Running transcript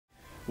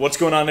What's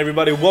going on,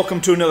 everybody?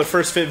 Welcome to another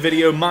First Fit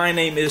video. My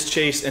name is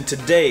Chase, and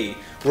today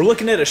we're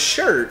looking at a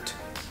shirt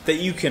that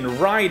you can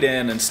ride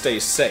in and stay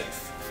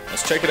safe.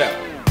 Let's check it out.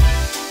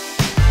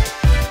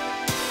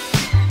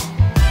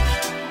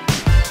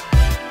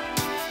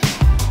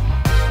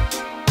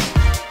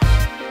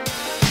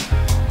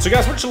 So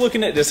guys, what you're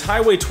looking at is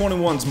Highway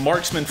 21's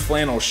Marksman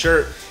Flannel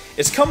shirt.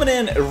 It's coming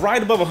in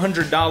right above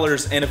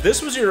 $100, and if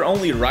this was your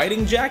only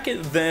riding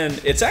jacket, then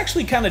it's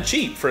actually kind of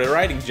cheap for a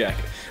riding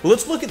jacket.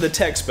 Let's look at the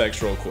tech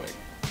specs real quick.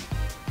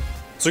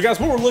 So guys,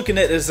 what we're looking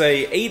at is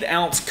a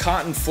 8-ounce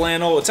cotton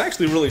flannel. It's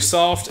actually really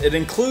soft. It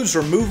includes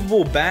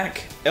removable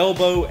back,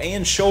 elbow,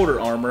 and shoulder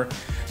armor.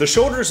 The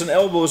shoulders and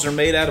elbows are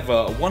made out of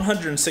a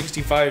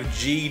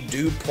 165G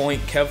dew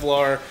point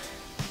Kevlar.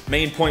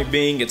 Main point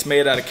being it's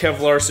made out of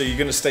Kevlar, so you're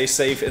going to stay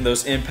safe in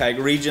those impact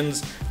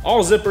regions.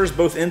 All zippers,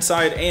 both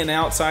inside and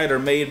outside, are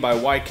made by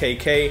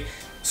YKK.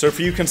 So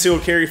for you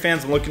concealed carry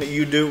fans, I'm looking at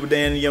you, do it with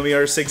Dan Yummy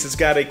R6. It's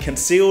got a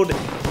concealed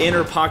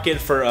inner pocket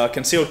for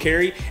concealed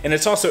carry, and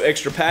it's also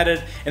extra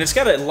padded, and it's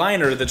got a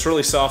liner that's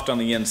really soft on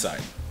the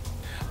inside.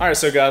 Alright,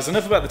 so guys,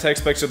 enough about the tech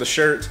specs of the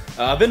shirt.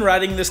 I've been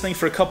riding this thing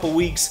for a couple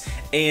weeks,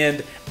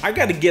 and I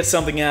got to get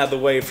something out of the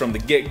way from the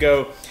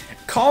get-go.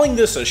 Calling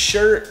this a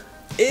shirt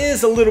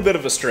is a little bit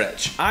of a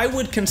stretch. I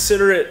would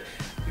consider it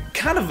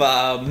kind of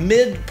a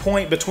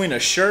midpoint between a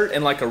shirt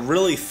and like a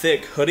really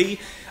thick hoodie.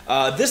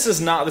 This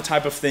is not the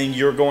type of thing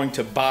you're going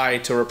to buy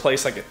to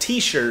replace like a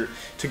t-shirt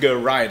to go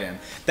ride in.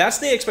 That's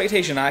the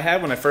expectation I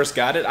had when I first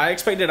got it. I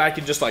expected I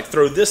could just like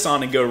throw this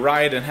on and go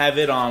ride and have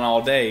it on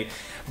all day.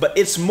 But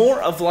it's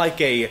more of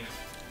like a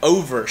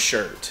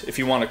overshirt, if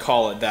you want to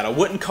call it that. I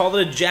wouldn't call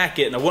it a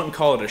jacket and I wouldn't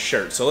call it a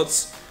shirt. So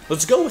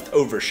let's go with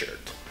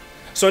overshirt.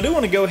 So I do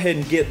want to go ahead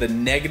and get the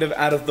negative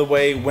out of the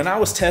way. When I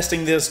was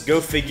testing this,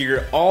 go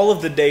figure, all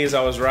of the days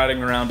I was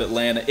riding around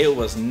Atlanta, it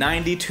was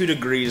 92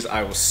 degrees,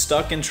 I was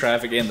stuck in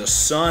traffic, and the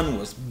sun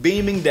was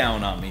beaming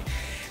down on me,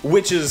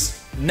 which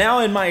is,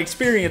 now in my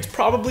experience,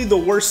 probably the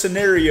worst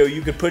scenario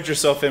you could put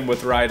yourself in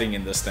with riding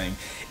in this thing.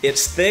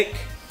 It's thick,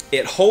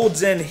 it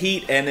holds in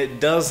heat, and it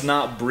does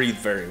not breathe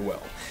very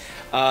well.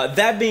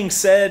 That being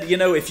said, you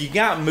know, if you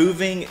got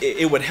moving,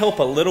 it would help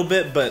a little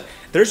bit, but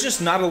there's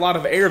just not a lot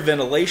of air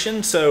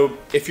ventilation. So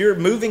if you're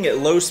moving at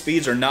low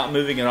speeds or not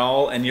moving at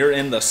all, and you're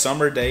in the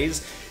summer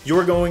days,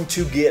 you're going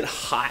to get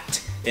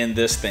hot in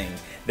this thing.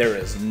 There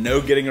is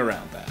no getting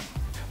around that.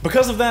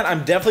 Because of that,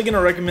 I'm definitely going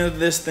to recommend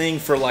this thing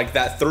for like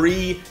that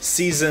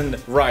 3-season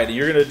ride.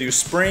 You're going to do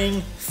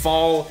spring,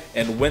 fall,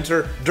 and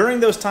winter. During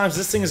those times,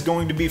 this thing is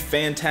going to be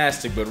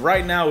fantastic, but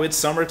right now it's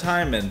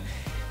summertime, and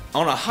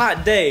on a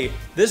hot day,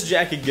 this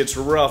jacket gets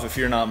rough if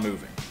you're not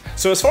moving.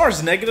 So as far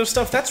as negative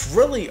stuff, that's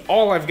really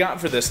all I've got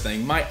for this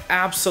thing. My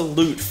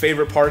absolute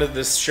favorite part of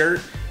this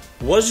shirt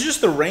was just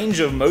the range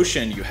of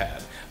motion you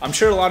had. I'm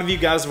sure a lot of you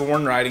guys have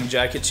worn riding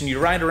jackets and you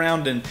ride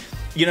around and,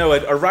 you know,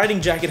 a riding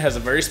jacket has a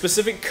very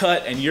specific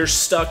cut and you're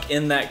stuck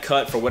in that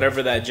cut for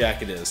whatever that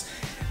jacket is.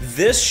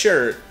 This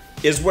shirt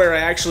is where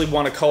I actually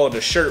want to call it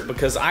a shirt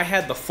because I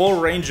had the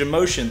full range of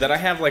motion that I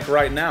have like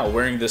right now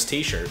wearing this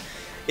t-shirt.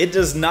 It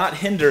does not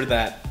hinder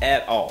that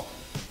at all.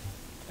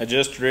 I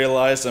just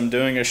realized I'm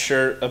doing a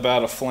shirt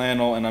about a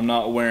flannel and I'm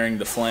not wearing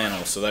the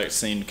flannel, so that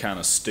seemed kind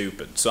of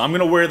stupid. So I'm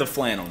gonna wear the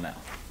flannel now.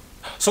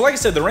 So like I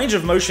said, the range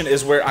of motion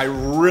is where I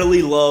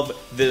really love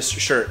this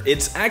shirt.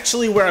 It's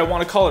actually where I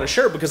want to call it a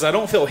shirt because I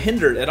don't feel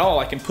hindered at all.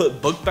 I can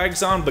put book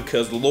bags on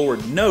because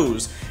Lord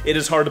knows it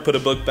is hard to put a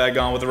book bag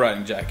on with a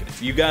riding jacket.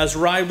 If you guys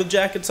ride with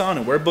jackets on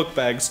and wear book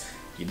bags,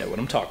 you know what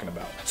I'm talking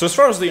about. So as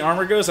far as the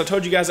armor goes, I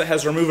told you guys it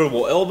has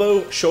removable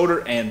elbow,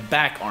 shoulder, and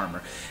back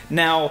armor.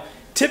 Now,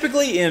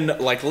 typically in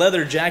like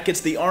leather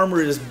jackets, the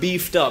armor is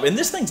beefed up, and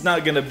this thing's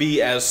not gonna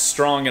be as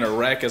strong in a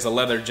wreck as a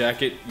leather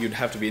jacket. You'd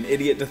have to be an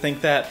idiot to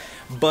think that.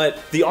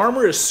 But the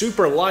armor is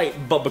super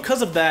light, but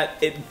because of that,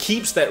 it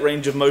keeps that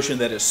range of motion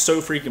that is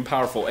so freaking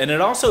powerful. And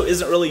it also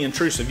isn't really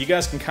intrusive. You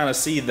guys can kind of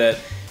see that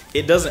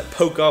it doesn't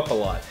poke up a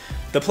lot.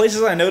 The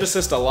places I noticed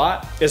this a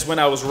lot is when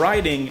I was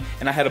riding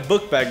and I had a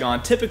book bag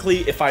on. Typically,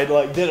 if I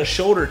like did a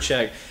shoulder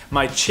check,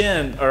 my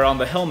chin or on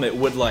the helmet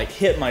would like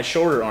hit my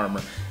shoulder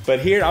armor.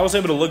 But here, I was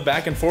able to look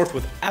back and forth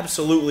with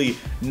absolutely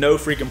no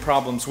freaking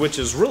problems, which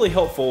is really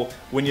helpful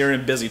when you're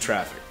in busy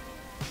traffic.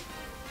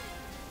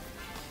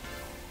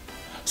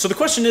 So the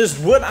question is,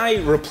 would I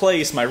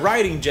replace my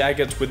riding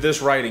jackets with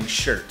this riding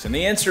shirt? And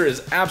the answer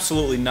is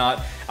absolutely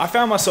not. I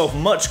found myself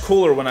much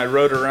cooler when I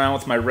rode around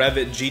with my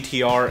Revit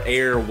GTR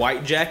Air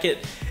white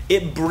jacket.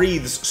 It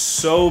breathes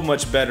so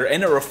much better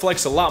and it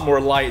reflects a lot more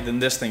light than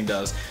this thing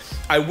does.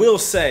 I will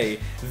say,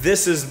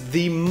 this is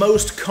the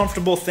most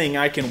comfortable thing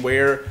I can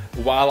wear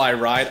while I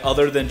ride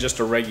other than just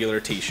a regular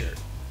t-shirt.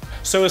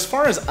 So as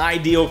far as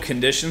ideal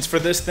conditions for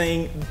this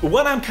thing,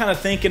 what I'm kind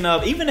of thinking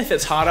of, even if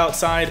it's hot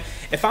outside,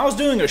 if I was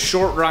doing a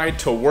short ride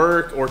to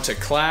work or to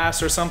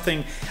class or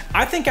something,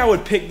 I think I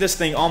would pick this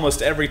thing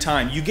almost every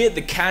time. You get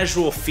the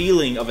casual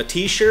feeling of a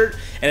t-shirt,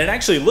 and it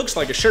actually looks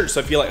like a shirt,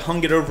 so if you like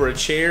hung it over a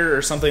chair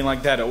or something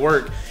like that at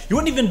work, you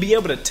wouldn't even be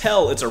able to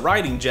tell it's a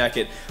riding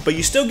jacket, but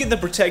you still get the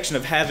protection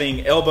of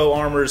having elbow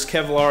armors,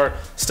 Kevlar,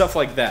 stuff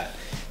like that.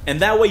 And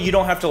that way you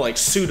don't have to like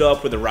suit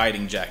up with a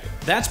riding jacket.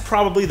 That's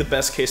probably the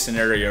best case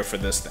scenario for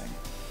this thing.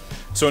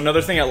 So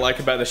another thing I like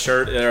about the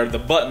shirt are the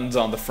buttons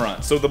on the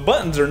front. So the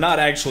buttons are not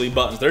actually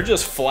buttons, they're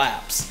just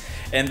flaps.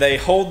 And they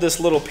hold this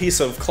little piece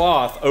of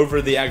cloth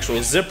over the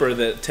actual zipper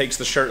that takes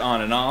the shirt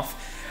on and off.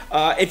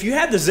 If you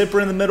had the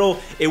zipper in the middle,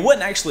 it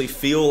wouldn't actually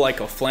feel like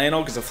a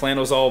flannel because the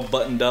flannel's all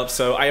buttoned up.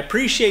 So I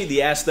appreciate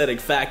the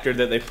aesthetic factor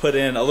that they put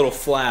in a little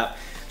flap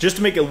just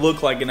to make it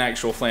look like an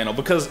actual flannel,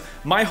 because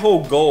my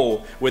whole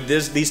goal with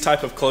these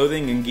type of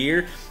clothing and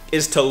gear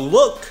is to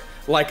look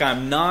like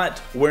I'm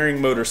not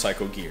wearing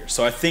motorcycle gear.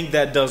 So I think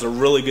that does a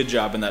really good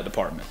job in that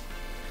department.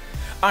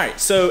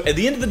 Alright, so at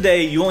the end of the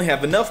day, you only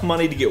have enough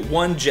money to get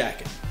one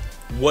jacket.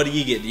 What do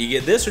you get? Do you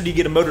get this, or do you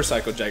get a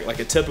motorcycle jacket, like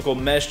a typical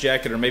mesh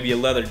jacket or maybe a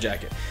leather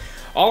jacket?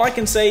 All I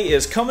can say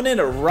is coming in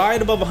at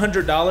right above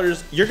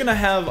 $100, you're gonna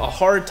have a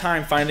hard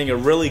time finding a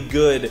really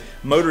good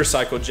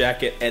motorcycle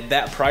jacket at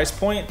that price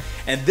point.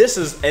 And this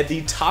is at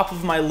the top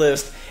of my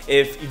list.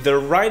 If the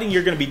riding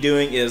you're gonna be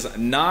doing is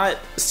not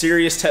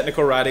serious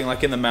technical riding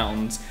like in the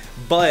mountains,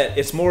 but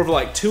it's more of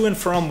like to and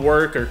from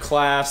work or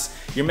class,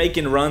 you're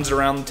making runs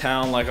around the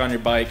town like on your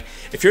bike.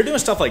 If you're doing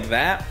stuff like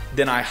that,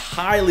 then I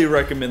highly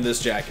recommend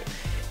this jacket.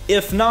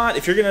 If not,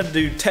 if you're gonna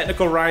do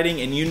technical riding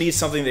and you need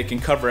something that can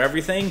cover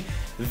everything,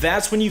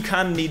 that's when you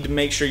kind of need to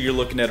make sure you're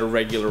looking at a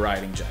regular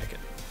riding jacket.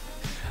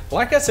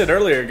 Like I said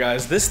earlier,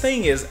 guys, this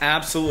thing is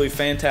absolutely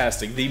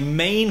fantastic. The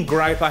main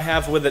gripe I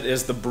have with it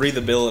is the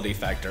breathability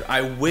factor.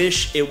 I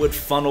wish it would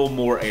funnel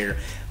more air.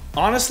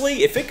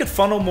 Honestly, if it could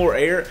funnel more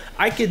air,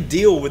 I could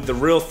deal with the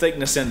real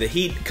thickness and the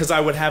heat because I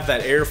would have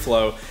that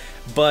airflow.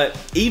 But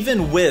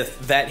even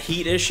with that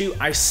heat issue,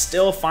 I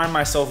still find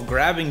myself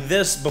grabbing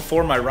this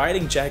before my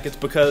riding jackets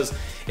because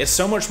it's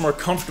so much more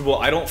comfortable.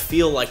 I don't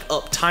feel like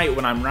uptight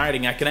when I'm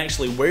riding. I can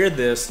actually wear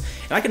this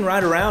and I can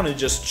ride around and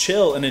just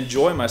chill and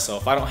enjoy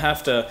myself. I don't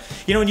have to,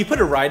 you know, when you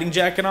put a riding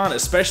jacket on,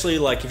 especially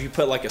like if you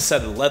put like a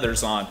set of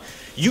leathers on,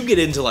 you get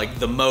into like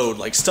the mode,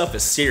 like stuff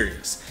is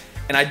serious.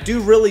 And I do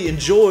really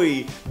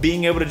enjoy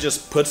being able to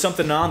just put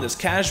something on that's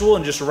casual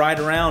and just ride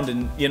around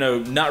and, you know,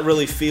 not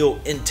really feel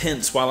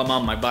intense while I'm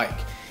on my bike.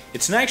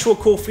 It's an actual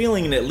cool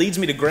feeling, and it leads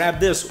me to grab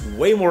this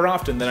way more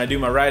often than I do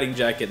my riding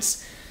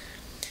jackets,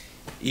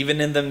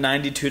 even in them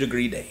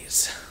 92-degree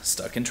days,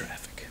 stuck in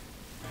traffic.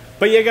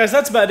 But yeah, guys,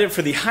 that's about it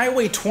for the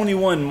Highway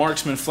 21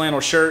 Marksman Flannel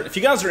shirt. If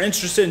you guys are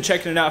interested in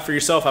checking it out for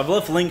yourself, I've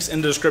left links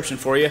in the description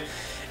for you.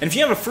 And if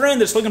you have a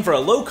friend that's looking for a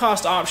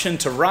low-cost option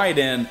to ride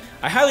in,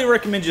 I highly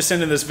recommend you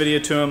sending this video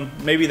to him.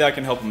 Maybe that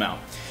can help him out.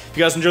 If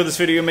you guys enjoyed this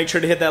video, make sure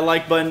to hit that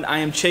like button. I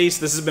am Chase.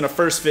 This has been a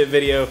First Fit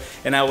video,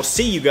 and I will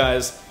see you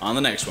guys on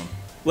the next one.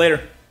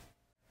 Later.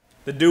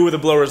 The dude with the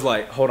blower's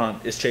light. Hold on.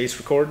 Is Chase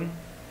recording?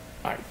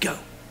 All right, go.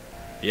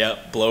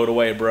 Yep, blow it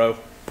away, bro.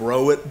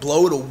 Blow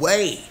it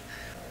away.